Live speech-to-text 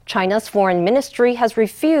China's foreign ministry has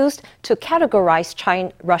refused to categorize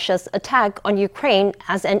Russia's attack on Ukraine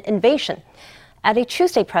as an invasion. At a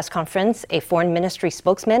Tuesday press conference, a foreign ministry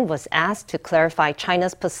spokesman was asked to clarify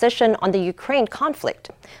China's position on the Ukraine conflict.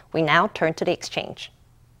 We now turn to the exchange.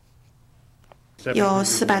 有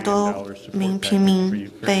400多名平民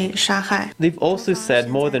被杀害。 They've also said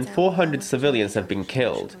more than 400 civilians have been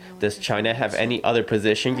killed. Does China have any other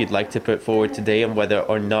position you'd like to put forward today on whether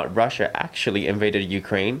or not Russia actually invaded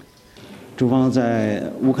Ukraine? 中方在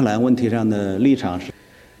乌克兰问题上的立场是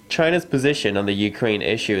China's position on the Ukraine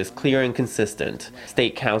issue is clear and consistent.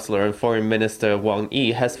 State Councilor and Foreign Minister Wang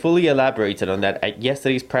Yi has fully elaborated on that at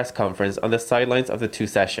yesterday's press conference on the sidelines of the two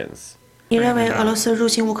sessions. 你认为俄罗斯入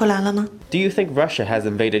侵乌克兰了吗？ Do you think Russia has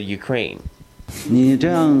invaded Ukraine? 你这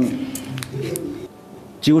样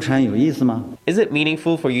纠缠有意思吗？ Is it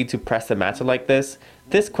meaningful for you to press a matter like this?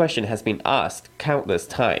 This question has been asked countless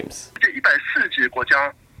times. 这140几个国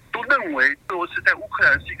家都认为俄罗斯在乌克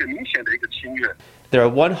兰是一个明显的一个侵略。 There are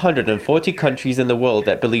 140 countries in the world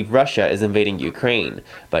that believe Russia is invading Ukraine,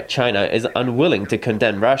 but China is unwilling to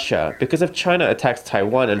condemn Russia because if China attacks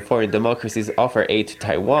Taiwan and foreign democracies offer aid to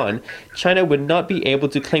Taiwan, China would not be able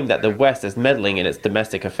to claim that the West is meddling in its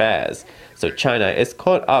domestic affairs. So China is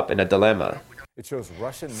caught up in a dilemma.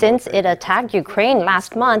 Since it attacked Ukraine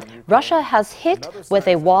last month, Russia has hit with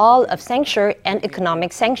a wall of censure and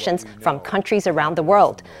economic sanctions from countries around the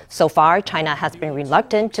world. So far, China has been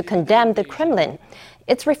reluctant to condemn the Kremlin.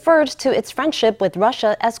 It's referred to its friendship with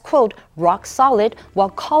Russia as, quote, rock solid, while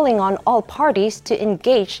calling on all parties to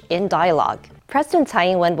engage in dialogue. President Tsai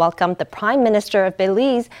Ing-wen welcomed the Prime Minister of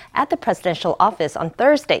Belize at the presidential office on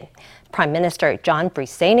Thursday. Prime Minister John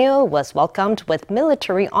Briceño was welcomed with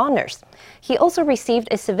military honors. He also received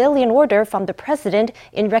a civilian order from the president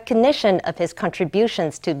in recognition of his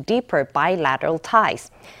contributions to deeper bilateral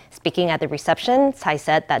ties. Speaking at the reception, Tsai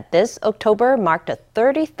said that this October marked the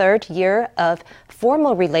 33rd year of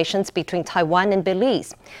formal relations between Taiwan and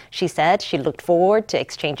Belize. She said she looked forward to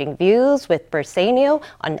exchanging views with Briceño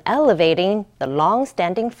on elevating the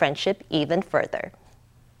long-standing friendship even further.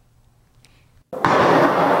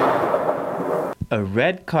 A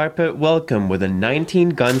red carpet welcome with a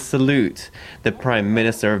 19-gun salute. The Prime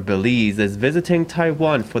Minister of Belize is visiting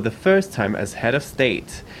Taiwan for the first time as head of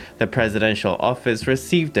state. The presidential office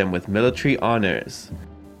received him with military honors.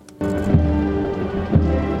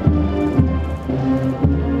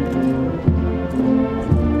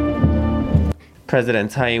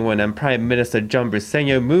 President Tsai Ing-wen and Prime Minister John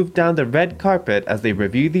Briceño moved down the red carpet as they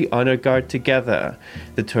reviewed the honor guard together.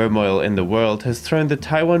 The turmoil in the world has thrown the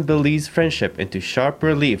Taiwan-Belize friendship into sharp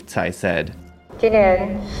relief, Tsai said.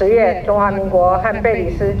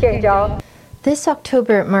 This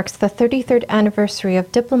October marks the 33rd anniversary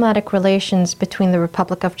of diplomatic relations between the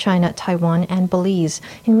Republic of China, Taiwan, and Belize.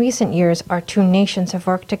 In recent years, our two nations have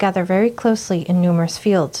worked together very closely in numerous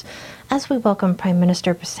fields. As we welcome Prime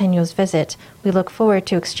Minister Briceño's visit, we look forward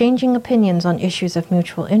to exchanging opinions on issues of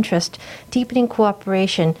mutual interest, deepening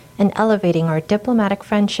cooperation, and elevating our diplomatic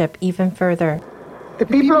friendship even further. The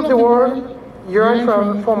people of the world yearn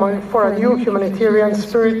for a new humanitarian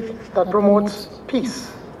spirit that promotes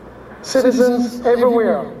peace. Citizens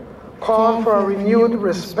everywhere call for a renewed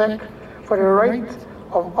respect for the right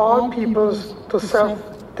of all peoples to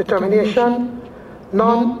self-determination,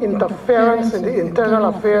 non-interference in the internal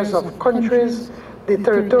affairs of countries, the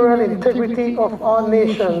territorial integrity of all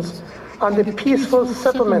nations, and the peaceful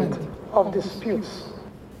settlement of disputes.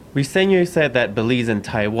 Briceño said that Belize and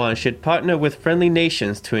Taiwan should partner with friendly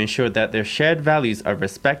nations to ensure that their shared values are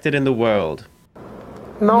respected in the world.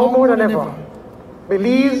 Now more than ever,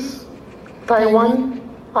 Belize, Taiwan,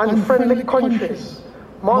 and friendly countries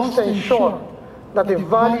must ensure that the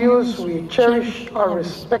values we cherish are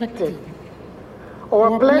respected.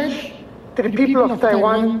 Our pledge to the people of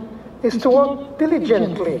Taiwan is to work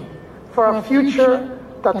diligently for a future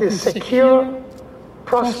that is secure,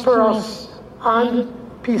 prosperous, and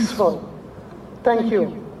peaceful. Thank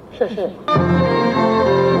you. 谢谢.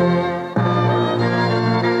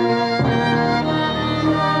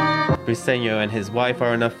 Briceño and his wife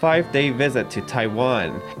are on a 5-day visit to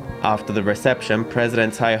Taiwan. After the reception,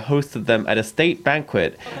 President Tsai hosted them at a state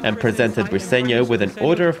banquet and presented Briceño with an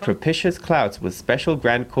order of propitious clouds with special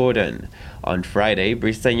grand cordon. On Friday,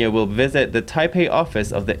 Briceño will visit the Taipei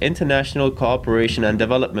office of the International Cooperation and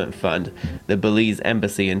Development Fund, the Belize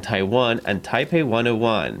Embassy in Taiwan, and Taipei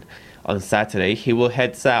 101. On Saturday, he will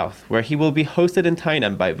head south, where he will be hosted in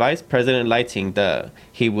Tainan by Vice President Lai Ching-te.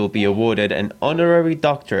 He will be awarded an honorary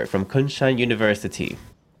doctorate from Kunshan University.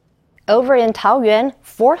 Over in Taoyuan,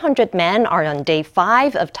 400 men are on day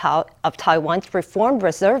 5 of Taiwan's Reformed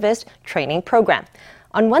Reservist Training Program.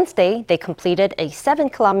 On Wednesday, they completed a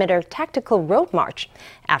 7-kilometer tactical road march.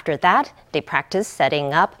 After that, they practiced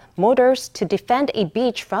setting up mortars to defend a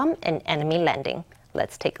beach from an enemy landing.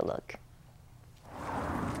 Let's take a look.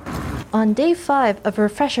 On day 5 of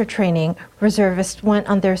refresher training, reservists went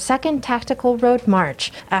on their second tactical road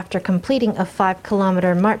march. After completing a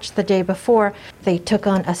 5-kilometer march the day before, they took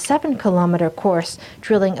on a 7-kilometer course,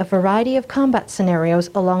 drilling a variety of combat scenarios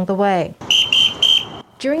along the way.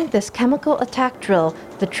 During this chemical attack drill,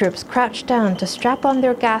 the troops crouched down to strap on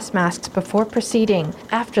their gas masks before proceeding.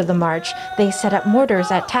 After the march, they set up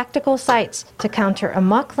mortars at tactical sites to counter a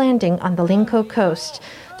mock landing on the Linkou coast.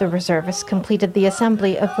 The reservists completed the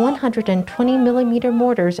assembly of 120mm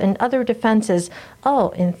mortars and other defenses, all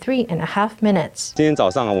in 3.5 minutes.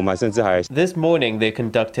 This morning, they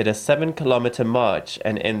conducted a 7-kilometer march,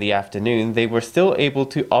 and in the afternoon, they were still able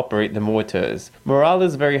to operate the mortars. Morale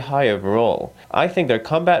is very high overall. I think their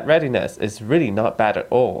combat readiness is really not bad at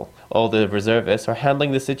all. All the reservists are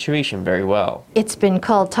handling the situation very well. It's been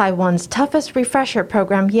called Taiwan's toughest refresher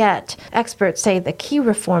program yet. Experts say the key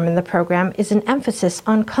reform in the program is an emphasis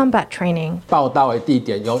on combat training.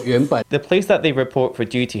 The place that they report for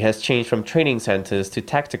duty has changed from training centers to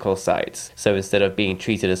tactical sites. So instead of being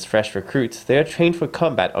treated as fresh recruits, they are trained for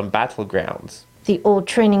combat on battlegrounds. The old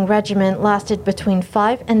training regimen lasted between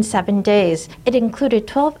 5 and 7 days. It included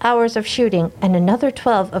 12 hours of shooting and another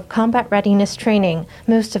 12 of combat readiness training.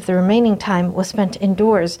 Most of the remaining time was spent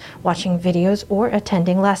indoors, watching videos or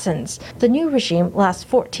attending lessons. The new regime lasts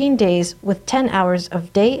 14 days with 10 hours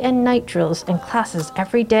of day and night drills and classes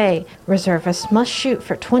every day. Reservists must shoot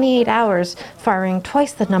for 28 hours, firing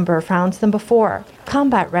twice the number of rounds than before.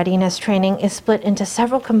 Combat readiness training is split into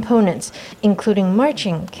several components, including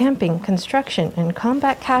marching, camping, construction, and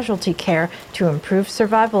combat casualty care to improve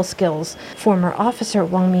survival skills. Former officer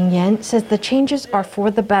Wang Mingyan says the changes are for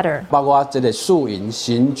the better.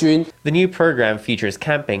 The new program features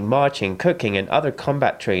camping, marching, cooking, and other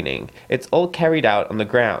combat training. It's all carried out on the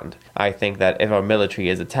ground. I think that if our military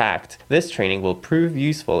is attacked, this training will prove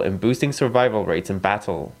useful in boosting survival rates in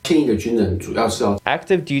battle.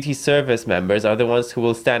 Active duty service members are the ones who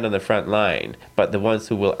will stand on the front line, but the ones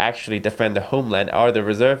who will actually defend the homeland are the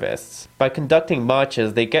reservists. By conducting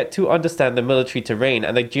marches, they get to understand the military terrain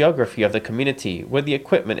and the geography of the community where the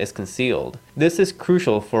equipment is concealed. This is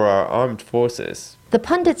crucial for our armed forces. The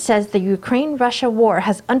pundit says the Ukraine-Russia war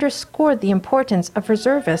has underscored the importance of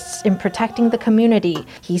reservists in protecting the community.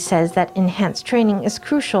 He says that enhanced training is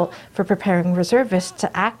crucial for preparing reservists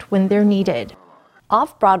to act when they're needed.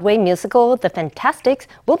 Off-Broadway musical The Fantasticks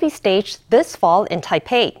will be staged this fall in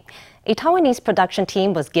Taipei. A Taiwanese production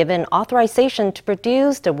team was given authorization to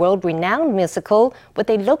produce the world-renowned musical with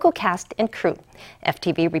a local cast and crew.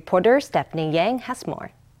 FTV reporter Stephanie Yang has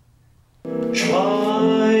more.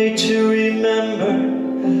 Try to remember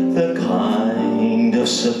the kind of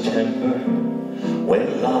September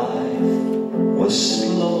when life was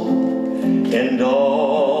slow and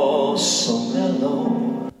all so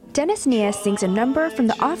mellow. Dennis Nie sings a number from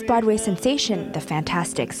the off-Broadway sensation, The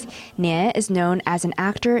Fantasticks. Nie is known as an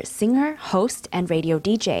actor, singer, host, and radio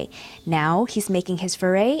DJ. Now he's making his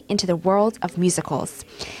foray into the world of musicals.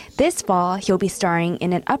 This fall, he'll be starring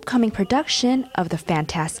in an upcoming production of The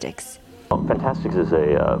Fantasticks. Fantasticks is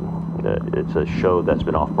it's a show that's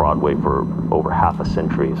been off Broadway for over half a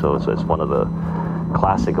century, so it's one of the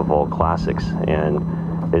classic of all classics, and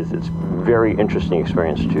it's a very interesting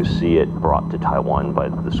experience to see it brought to Taiwan by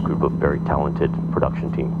this group of very talented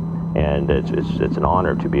production team, and it's an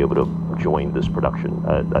honor to be able to join this production.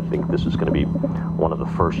 I think this is going to be one of the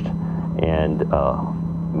first and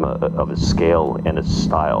of its scale and its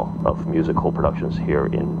style of musical productions here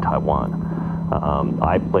in Taiwan.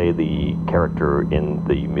 I play the character in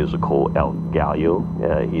the musical El Gallo.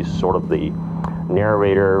 He's sort of the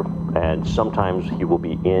narrator, and sometimes he will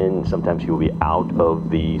be in, sometimes he will be out of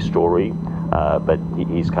the story, but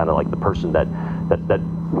he's kind of like the person that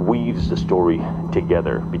weaves the story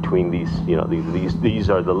together between these, these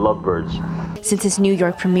are the lovebirds. Since its New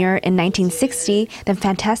York premiere in 1960, The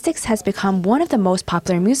Fantasticks has become one of the most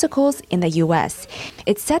popular musicals in the U.S.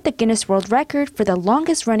 It set the Guinness World Record for the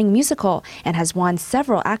longest-running musical and has won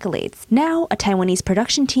several accolades. Now, a Taiwanese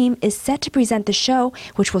production team is set to present the show,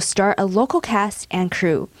 which will star a local cast and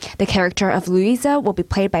crew. The character of Louisa will be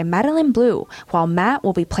played by Madeline Blue, while Matt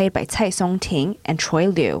will be played by Tsai Song-ting and Troy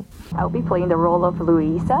Liu. I'll be playing the role of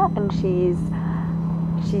Louisa, and she's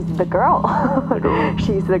the girl.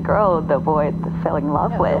 She's the girl the boy fell in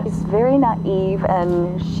love with. She's very naive,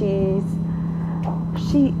 and she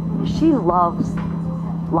loves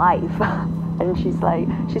life, and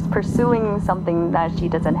she's pursuing something that she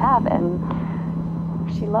doesn't have, and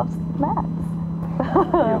she loves Matt.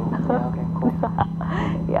 Yeah, okay, cool.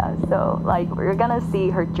 Yeah, so like we're gonna see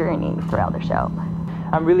her journey throughout the show.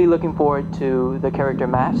 I'm really looking forward to the character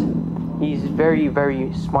Matt. He's very,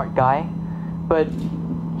 very smart guy, but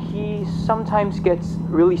he sometimes gets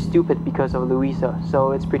really stupid because of Louisa,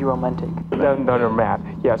 so it's pretty romantic. Another Matt,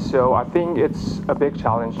 yeah, so I think it's a big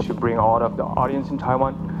challenge to bring all of the audience in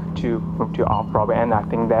Taiwan to Off-Broadway, and I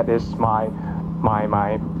think that is my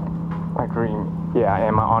dream. Yeah,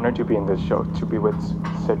 and my honor to be in this show, to be with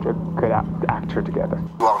such a good actor together.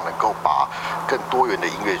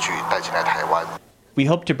 We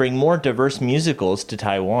hope to bring more diverse musicals to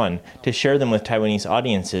Taiwan, to share them with Taiwanese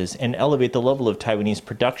audiences, and elevate the level of Taiwanese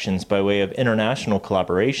productions by way of international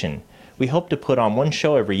collaboration. We hope to put on one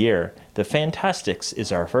show every year. The Fantastics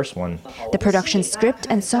is our first one. The production script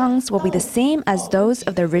and songs will be the same as those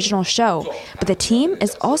of the original show, but the team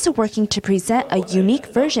is also working to present a unique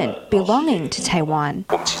version belonging to Taiwan.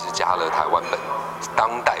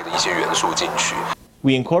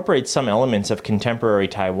 We incorporate some elements of contemporary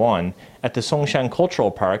Taiwan. At the Songshan Cultural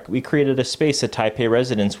Park, we created a space that Taipei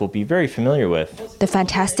residents will be very familiar with. The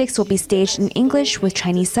Fantastics will be staged in English with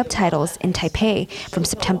Chinese subtitles in Taipei from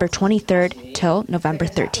September 23rd till November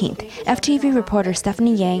 13th. FTV reporter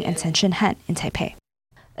Stephanie Yang and Senshin Han in Taipei.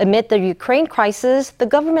 Amid the Ukraine crisis, the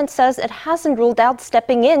government says it hasn't ruled out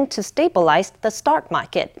stepping in to stabilize the stock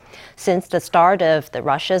market. Since the start of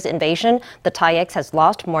Russia's invasion, the TAIEX has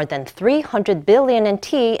lost more than 300 billion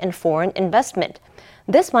NT in foreign investment.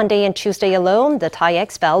 This Monday and Tuesday alone, the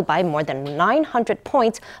TAIEX fell by more than 900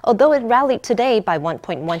 points, although it rallied today by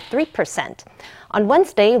 1.13%. On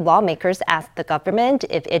Wednesday, lawmakers asked the government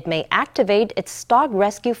if it may activate its stock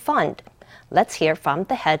rescue fund. Let's hear from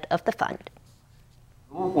the head of the fund.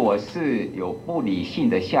 If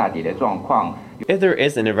there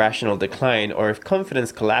is an irrational decline or if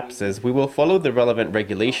confidence collapses, we will follow the relevant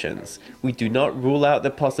regulations. We do not rule out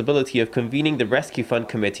the possibility of convening the Rescue Fund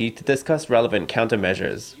Committee to discuss relevant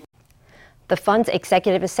countermeasures. The fund's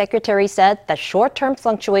executive secretary said that short-term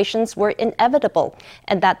fluctuations were inevitable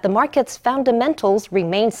and that the market's fundamentals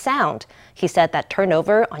remain sound. He said that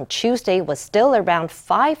turnover on Tuesday was still around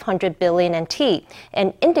 500 billion NT,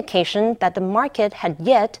 an indication that the market had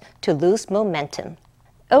yet to lose momentum.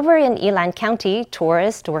 Over in Yilan County,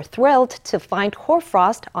 tourists were thrilled to find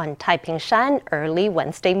hoarfrost on Taipingshan early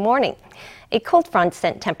Wednesday morning. A cold front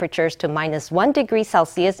sent temperatures to -1 degree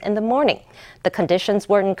Celsius in the morning. The conditions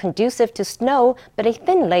weren't conducive to snow, but a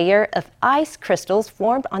thin layer of ice crystals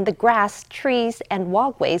formed on the grass, trees, and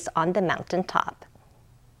walkways on the mountain top.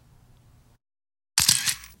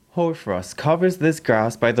 Hoarfrost covers this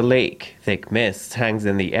grass by the lake. Thick mist hangs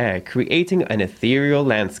in the air, creating an ethereal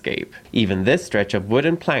landscape. Even this stretch of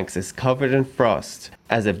wooden planks is covered in frost.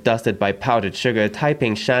 As if dusted by powdered sugar,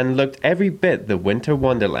 Taipingshan looked every bit the winter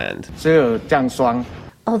wonderland.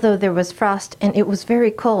 Although there was frost and it was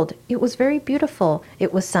very cold, it was very beautiful.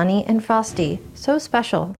 It was sunny and frosty, so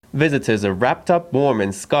special. Visitors are wrapped up warm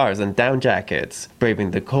in scarves and down jackets.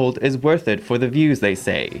 Braving the cold is worth it for the views, they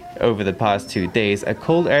say. Over the past 2 days, a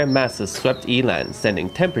cold air mass has swept Yilan, sending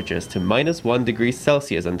temperatures to -1 degree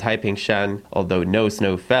Celsius on Taipingshan. Although no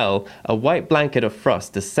snow fell, a white blanket of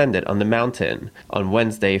frost descended on the mountain. On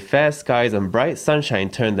Wednesday, fair skies and bright sunshine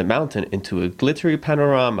turned the mountain into a glittery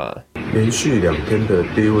panorama.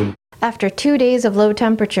 After 2 days of low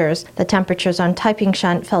temperatures, the temperatures on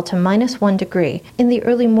Taipingshan fell to -1 degree. In the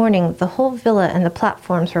early morning, the whole villa and the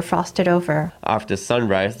platforms were frosted over. After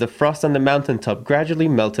sunrise, the frost on the mountaintop gradually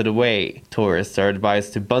melted away. Tourists are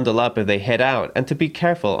advised to bundle up if they head out and to be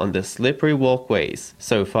careful on the slippery walkways.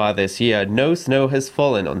 So far this year, no snow has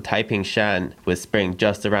fallen on Taipingshan. With spring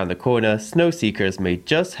just around the corner, snow seekers may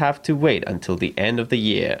just have to wait until the end of the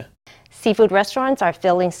year. Seafood restaurants are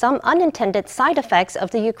feeling some unintended side effects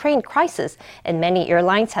of the Ukraine crisis, and many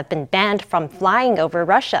airlines have been banned from flying over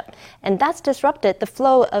Russia, and that's disrupted the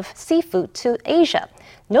flow of seafood to Asia.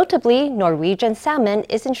 Notably, Norwegian salmon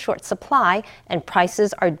is in short supply, and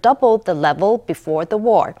prices are double the level before the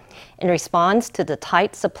war. In response to the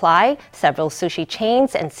tight supply, several sushi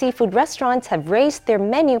chains and seafood restaurants have raised their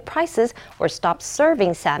menu prices or stopped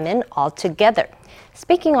serving salmon altogether.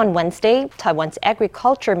 Speaking on Wednesday, Taiwan's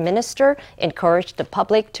agriculture minister encouraged the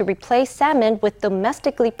public to replace salmon with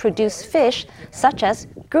domestically produced fish, such as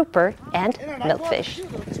grouper and milkfish.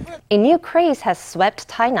 A new craze has swept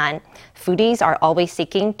Tainan. Foodies are always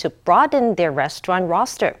seeking to broaden their restaurant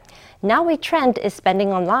roster. Now a trend is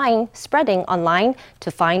spreading online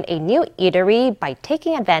to find a new eatery by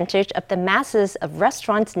taking advantage of the masses of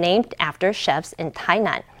restaurants named after chefs in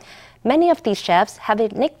Tainan. Many of these chefs have a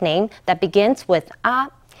nickname that begins with A,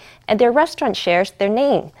 and their restaurant shares their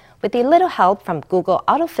name. With a little help from Google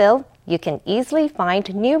autofill, you can easily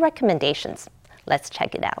find new recommendations. Let's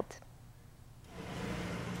check it out.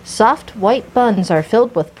 Soft white buns are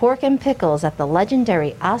filled with pork and pickles at the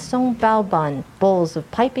legendary Asong Bao Bun. Bowls of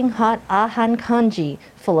piping hot Ahan Kanji,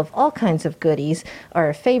 full of all kinds of goodies, are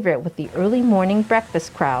a favorite with the early morning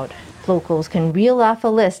breakfast crowd. Locals can reel off a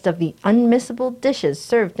list of the unmissable dishes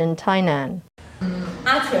served in Tainan.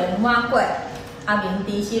 阿全蛙粿、阿明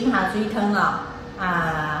低心下水汤啊，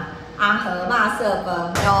阿和辣色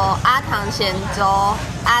粉，有阿糖咸粥、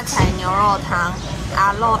阿财牛肉汤、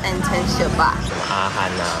阿肉 and 陈雪吧。阿汉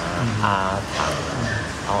啊，阿糖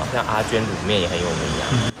啊，像阿娟卤面也很有名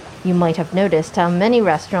啊。 You might have noticed how many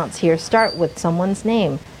restaurants here start with someone's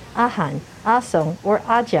name, Ahan, Asong, or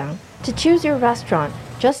Ajiang. To choose your restaurant,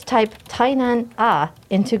 just type Tainan A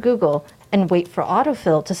into Google and wait for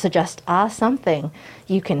autofill to suggest something.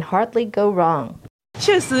 You can hardly go wrong.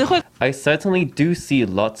 I certainly do see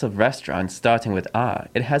lots of restaurants starting with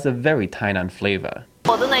It has a very Tainan flavor.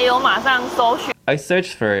 I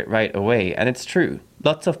searched for it right away, and it's true.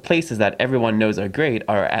 Lots of places that everyone knows are great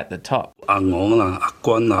are at the top. Ajuan,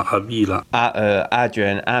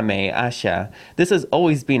 Amei, Asha. This has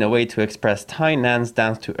always been a way to express Tainan's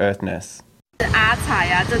down-to-earthness.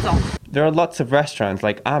 There are lots of restaurants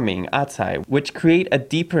like Aming, Atai, which create a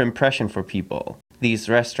deeper impression for people. These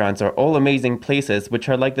restaurants are all amazing places which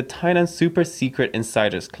are like the Tainan Super Secret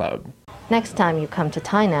Insiders Club. Next time you come to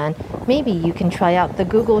Tainan, maybe you can try out the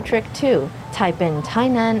Google trick too. Type in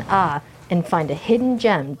Tainan A and find a hidden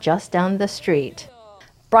gem just down the street.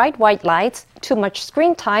 Bright white lights, too much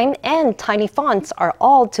screen time, and tiny fonts are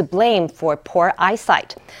all to blame for poor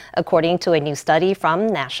eyesight, according to a new study from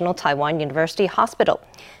National Taiwan University Hospital.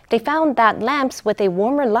 They found that lamps with a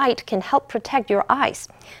warmer light can help protect your eyes.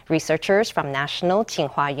 Researchers from National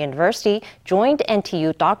Tsinghua University joined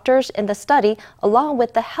NTU doctors in the study, along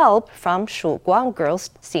with the help from Shuguang Girls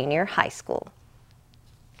Senior High School.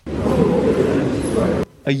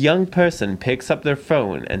 A young person picks up their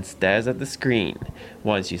phone and stares at the screen.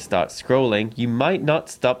 Once you start scrolling, you might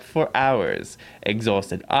not stop for hours.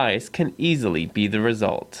 Exhausted eyes can easily be the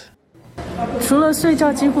result.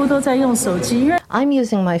 I'm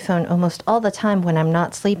using my phone almost all the time when I'm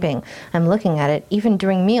not sleeping. I'm looking at it even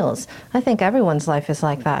during meals. I think everyone's life is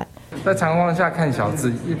like that.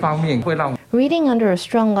 Reading under a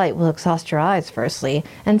strong light will exhaust your eyes, firstly,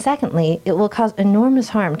 and secondly, it will cause enormous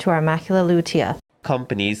harm to our macula lutea.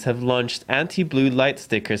 Companies have launched anti-blue light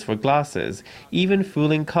stickers for glasses, even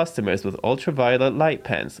fooling customers with ultraviolet light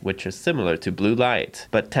pens, which are similar to blue light.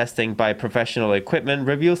 But testing by professional equipment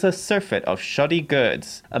reveals a surfeit of shoddy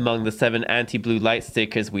goods. Among the 7 anti-blue light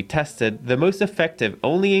stickers we tested, the most effective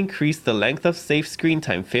only increased the length of safe screen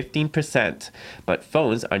time 15%. But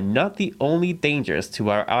phones are not the only dangers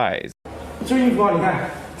to our eyes.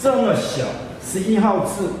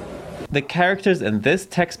 The characters in this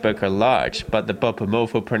textbook are large, but the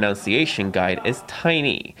Bopomofo pronunciation guide is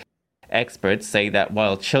tiny. Experts say that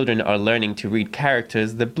while children are learning to read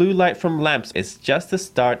characters, the blue light from lamps is just the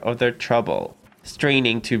start of their trouble.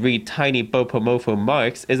 Straining to read tiny Bopomofo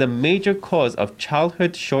marks is a major cause of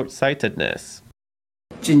childhood short-sightedness.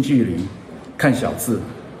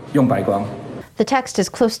 The text is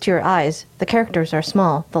close to your eyes, the characters are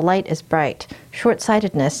small, the light is bright,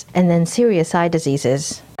 short-sightedness, and then serious eye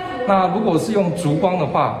diseases.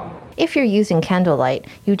 If you're using candlelight,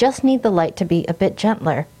 you just need the light to be a bit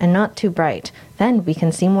gentler and not too bright. Then we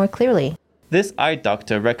can see more clearly. This eye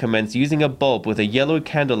doctor recommends using a bulb with a yellow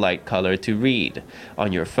candlelight color to read.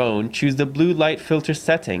 On your phone, choose the blue light filter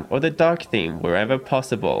setting or the dark theme wherever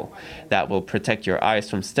possible. That will protect your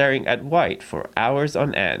eyes from staring at white for hours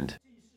on end.